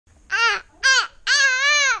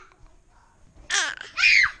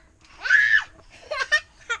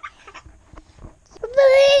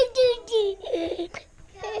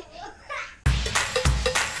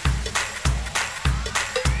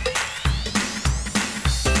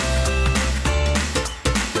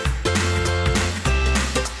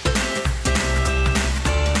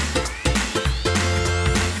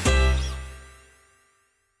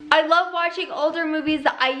watching older movies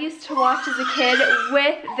that I used to watch as a kid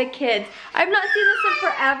with the kids. I've not seen this in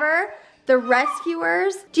forever. The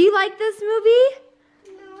Rescuers. Do you like this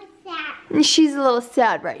movie? No, sad. She's a little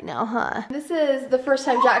sad right now, huh? This is the first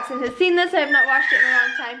time Jackson has seen this. I have not watched it in a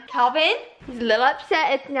long time. Calvin, he's a little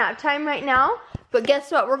upset. It's nap time right now. But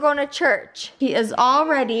guess what? We're going to church. He is all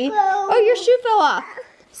ready. Oh, your shoe fell off.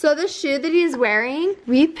 So the shoe that he's wearing,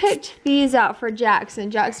 we picked these out for Jackson.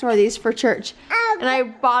 Jackson wore these for church. And I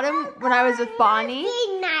bought them when I was with Bonnie.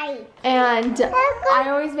 And I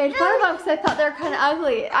always made fun of them because I thought they were kind of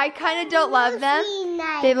ugly. I kind of don't love them.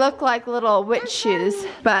 They look like little witch shoes.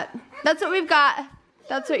 But that's what we've got.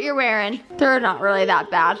 That's what you're wearing. They're not really that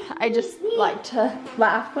bad. I just like to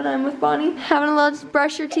laugh when I'm with Bonnie. Having a little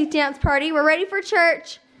brush your teeth dance party. We're ready for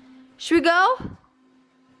church. Should we go?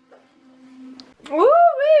 Ooh,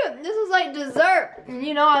 this is like dessert.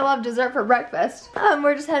 You know I love dessert for breakfast.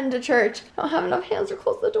 We're just heading to church. I don't have enough hands to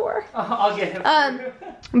close the door. I'll get him.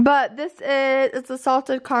 But this is, it's a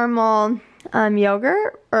salted caramel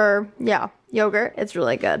yogurt. Yogurt. It's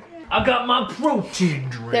really good. I got my protein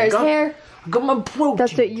drink. There's hair. I got my protein.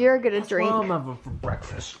 That's what you're gonna drink. That's what I'm having for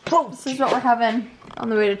breakfast. Protein. This is what we're having on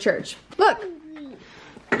the way to church. Look.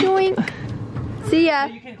 Doink. See ya.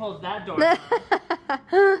 So you can close that door.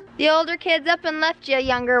 The older kids up and left you,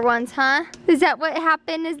 younger ones, huh? Is that what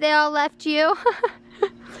happened, is they all left you?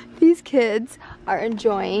 These kids are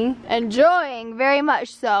enjoying very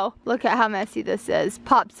much so. Look at how messy this is.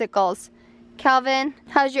 Popsicles. Calvin,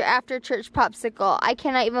 how's your after church popsicle? I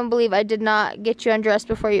cannot even believe I did not get you undressed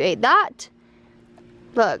before you ate that.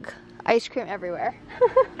 Look, ice cream everywhere.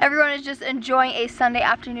 Everyone is just enjoying a Sunday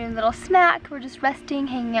afternoon little snack. We're just resting,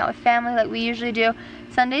 hanging out with family like we usually do.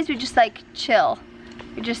 Sundays we just like chill.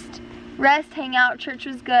 We just rest, hang out. Church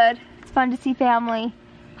was good. It's fun to see family.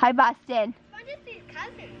 Hi, Boston. Fun to see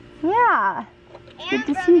cousins. Yeah. Good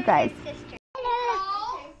to see you guys.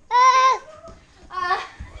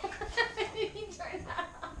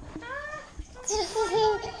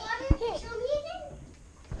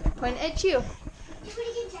 Point at you.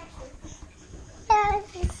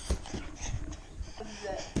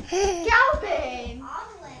 Calvin!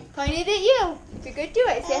 Pointed at you. If you're good, do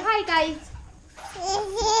it. Say hi, guys.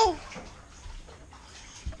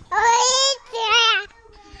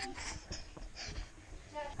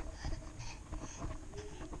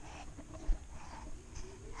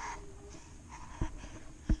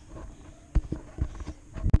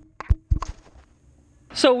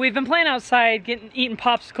 So we've been playing outside, eating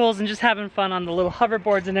popsicles and just having fun on the little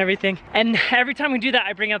hoverboards and everything. And every time we do that,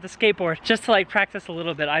 I bring out the skateboard just to like practice a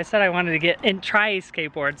little bit. I said I wanted to get and try a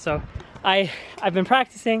skateboard, so I've been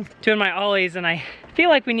practicing doing my ollies, and I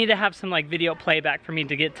feel like we need to have some like video playback for me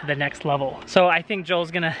to get to the next level. So I think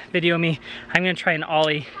Joel's gonna video me. I'm gonna try an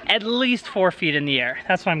ollie at least 4 feet in the air.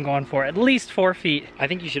 That's what I'm going for, at least 4 feet. I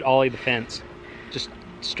think you should ollie the fence. Just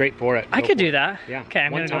straight for it. I could do that. Yeah. Okay,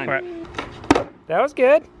 I'm gonna go for it. That was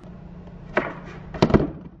good.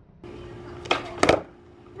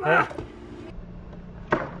 Yeah.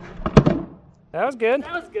 That was good.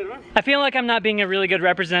 That was a good one. I feel like I'm not being a really good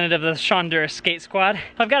representative of the Shonduras skate squad.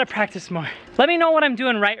 I've got to practice more. Let me know what I'm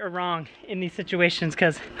doing right or wrong in these situations,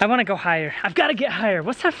 because I want to go higher. I've got to get higher.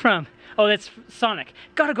 What's that from? Oh, that's Sonic.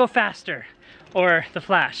 Gotta go faster. Or The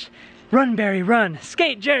Flash. Run, Barry, run.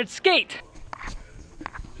 Skate, Jared, skate.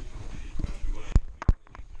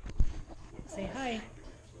 Say hi.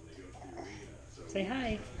 Say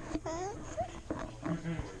hi.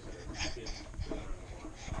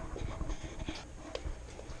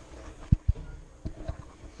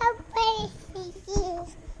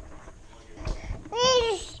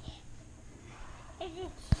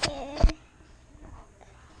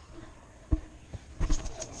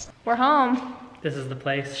 We're home. This is the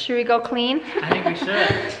place. Should we go clean? I think we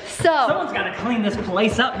should. Someone's gotta clean this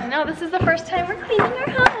place up. No, this is the first time we're cleaning our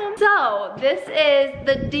home. So this is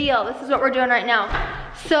the deal. This is what we're doing right now.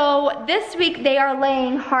 So this week they are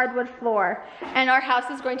laying hardwood floor, and our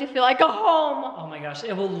house is going to feel like a home. Oh my gosh,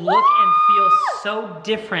 it will look and feel so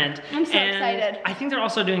different. I'm so excited. I think they're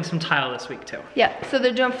also doing some tile this week too. Yeah, so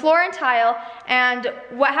they're doing floor and tile, and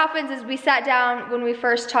what happens is we sat down when we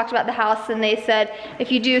first talked about the house, and they said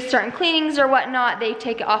if you do certain cleanings or whatnot, they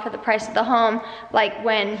take it off of the price of the home, like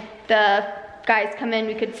when the guys come in,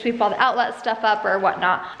 we could sweep all the outlet stuff up or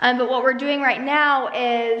whatnot. But what we're doing right now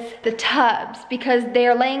is the tubs, because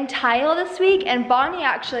they're laying tile this week, and Bonnie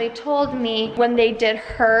actually told me when they did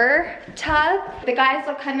her tub, the guys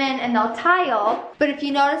will come in and they'll tile, but if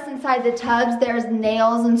you notice inside the tubs, there's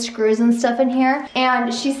nails and screws and stuff in here,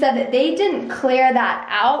 and she said that they didn't clear that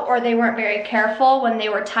out, or they weren't very careful when they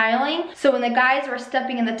were tiling. So when the guys were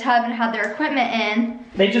stepping in the tub and had their equipment in,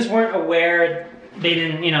 they just weren't aware. They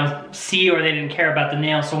didn't, you know, see, or they didn't care about the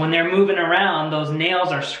nails. So when they're moving around, those nails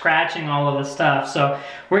are scratching all of the stuff. So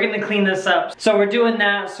we're gonna clean this up. So we're doing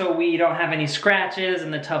that so we don't have any scratches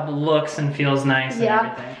and the tub looks and feels nice and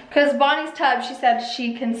everything. Because Bonnie's tub, she said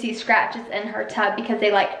she can see scratches in her tub because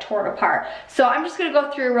they like tore it apart. So I'm just gonna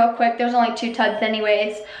go through real quick. There's only 2 tubs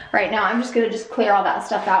anyways right now. I'm just gonna clear all that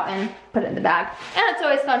stuff out and put it in the bag. And it's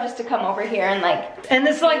always fun just to come over here and like. And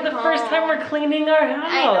this is like the first time we're cleaning our house.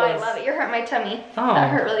 I know, I love it. You're hurting my tummy. Oh. That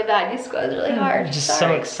hurt really bad. You squeezed really hard. I'm just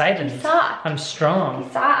so excited. Be soft. I'm strong. Be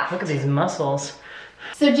soft. Look at these muscles.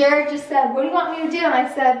 So Jared just said, what do you want me to do? And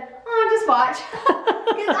I said, oh, just watch.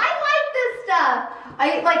 Because I like this stuff.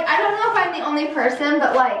 I don't know if I'm the only person,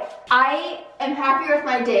 but like, I am happier with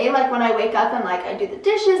my day, like when I wake up and like I do the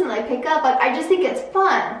dishes and I pick up, like I just think it's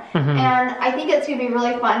fun. And I think it's gonna be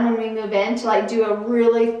really fun when we move in to like do a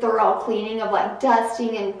really thorough cleaning of like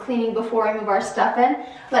dusting and cleaning before we move our stuff in.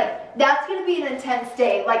 Like that's gonna be an intense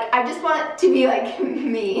day. Like I just want it to be like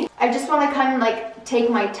me. I just wanna come and like take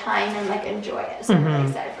my time and like enjoy it. So I'm really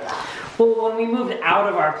excited for that. Well, when we moved out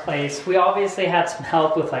of our place, we obviously had some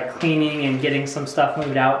help with like cleaning and getting some stuff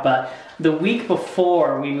moved out, but the week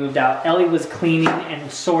before we moved out, Ellie was cleaning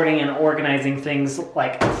and sorting and organizing things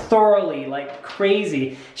like thoroughly, like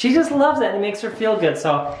crazy. She just loves it and it makes her feel good.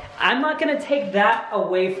 So I'm not gonna take that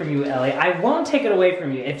away from you, Ellie. I won't take it away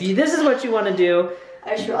from you. If this is what you wanna do.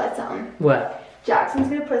 I just realized something. What? Jackson's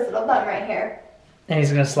gonna put his little bum right here. And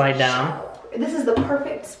he's gonna slide down. This is the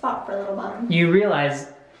perfect spot for a little bum. You realize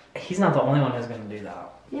he's not the only one who's gonna do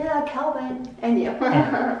that. Yeah, Calvin and you.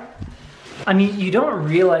 Yeah. I mean, you don't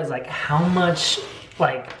realize like how much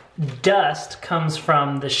like dust comes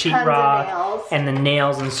from the sheetrock and the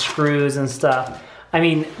nails and screws and stuff. I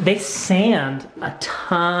mean, they sand a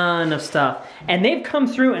ton of stuff, and they've come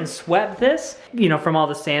through and swept this, you know, from all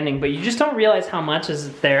the sanding, but you just don't realize how much is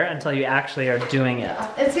there until you actually are doing it.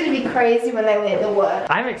 It's gonna be crazy when they lay the wood.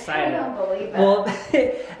 I'm excited. I don't believe it. Well,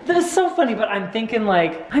 that is so funny, but I'm thinking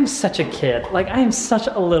like, I'm such a kid. Like, I am such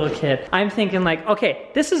a little kid. I'm thinking like, okay,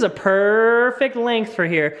 this is a perfect length for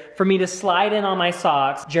here for me to slide in on my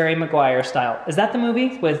socks, Jerry Maguire style. Is that the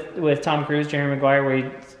movie with Tom Cruise, Jerry Maguire, where he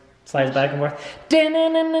slides back and forth?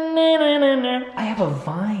 I have a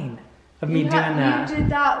vine of me doing that. You did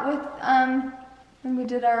that with, when we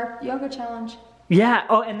did our yoga challenge. Yeah,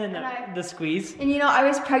 oh, and then the squeeze. And you know, I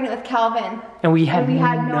was pregnant with Calvin. And we had no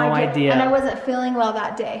idea. And I wasn't feeling well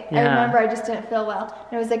that day. Yeah. I remember I just didn't feel well.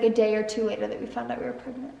 And it was like a day or 2 later that we found out we were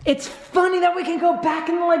pregnant. It's funny that we can go back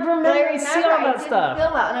and like remember and see all that stuff. I didn't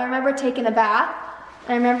feel well, and I remember taking a bath.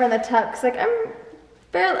 And I remember in the tub, cause like I'm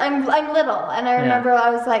little, and I remember I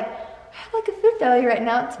was like, I have like a food belly right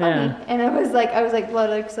now. It's funny, and I was like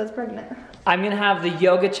bloated because I was pregnant. I'm gonna have the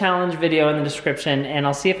yoga challenge video in the description, and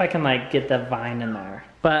I'll see if I can like get the vine in there.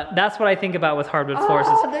 But that's what I think about with hardwood floors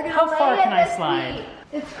is how far can I slide?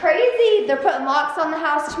 It's crazy. They're putting locks on the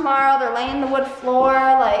house tomorrow. They're laying the wood floor.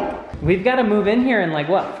 Like we've got to move in here in like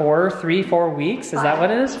what, 3, 4 weeks? Is that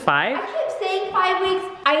what it is? 5? I keep saying 5 weeks.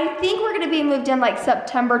 I think we're gonna be moved in like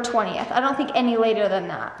September 20th. I don't think any later than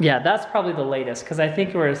that. Yeah, that's probably the latest because I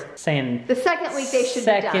think we're saying the second week they should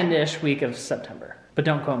be done. Second-ish week of September. But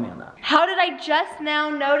don't quote me on that. How did I just now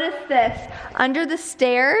notice this? Under the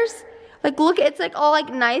stairs, like look, it's like all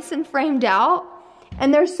like nice and framed out.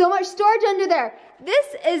 And there's so much storage under there. This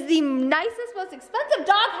is the nicest, most expensive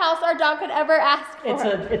dog house our dog could ever ask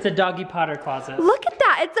for. It's a doggy Potter closet. Look at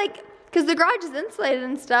that. It's like, because the garage is insulated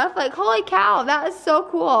and stuff. Like, holy cow, that is so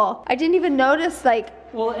cool. I didn't even notice like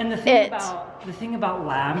well, and the thing about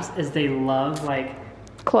labs is they love like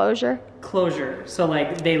closure. So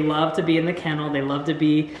like they love to be in the kennel. They love to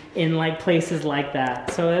be in like places like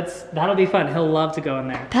that. So that'll be fun. He'll love to go in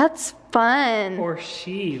there. That's fun. Or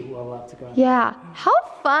she will love to go in there. How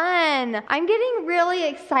fun. I'm getting really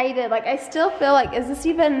excited. Like I still feel like, is this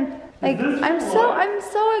even like, I'm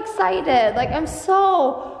so excited. Like I'm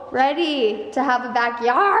so ready to have a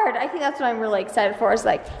backyard. I think that's what I'm really excited for, is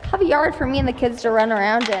like have a yard for me and the kids to run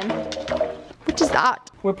around in. Which is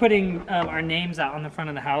that? We're putting our names out on the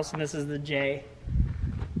front of the house, and this is the J.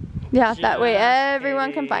 Yeah, that way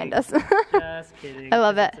everyone can find us. Just kidding. I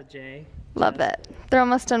love it. It's a J. Love it. They're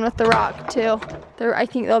almost done with the rock too. I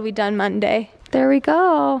think they'll be done Monday. There we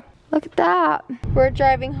go. Look at that. We're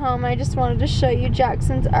driving home. I just wanted to show you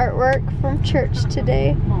Jackson's artwork from church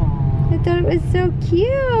today. I thought it was so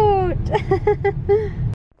cute.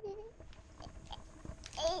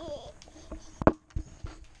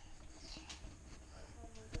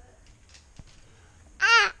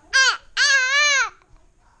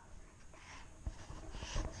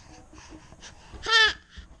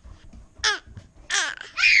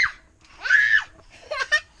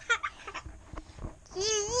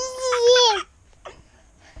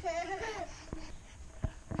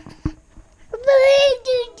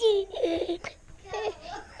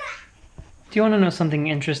 Do you want to know something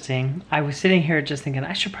interesting? I was sitting here just thinking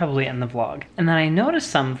I should probably end the vlog. And then I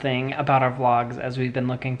noticed something about our vlogs as we've been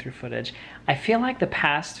looking through footage. I feel like the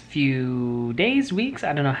past few days, weeks,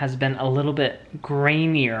 I don't know, has been a little bit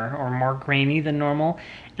grainier or more grainy than normal.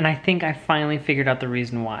 And I think I finally figured out the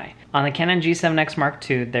reason why. On the Canon G7X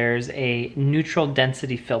Mark II, there's a neutral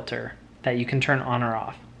density filter that you can turn on or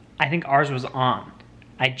off. I think ours was on.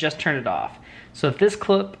 I just turned it off. So if this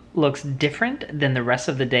clip looks different than the rest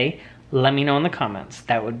of the day, let me know in the comments.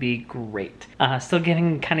 That would be great. Still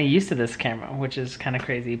getting kind of used to this camera, which is kind of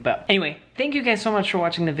crazy. But anyway, thank you guys so much for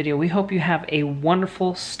watching the video. We hope you have a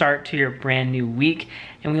wonderful start to your brand new week,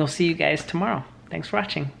 and we will see you guys tomorrow. Thanks for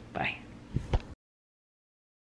watching. Bye.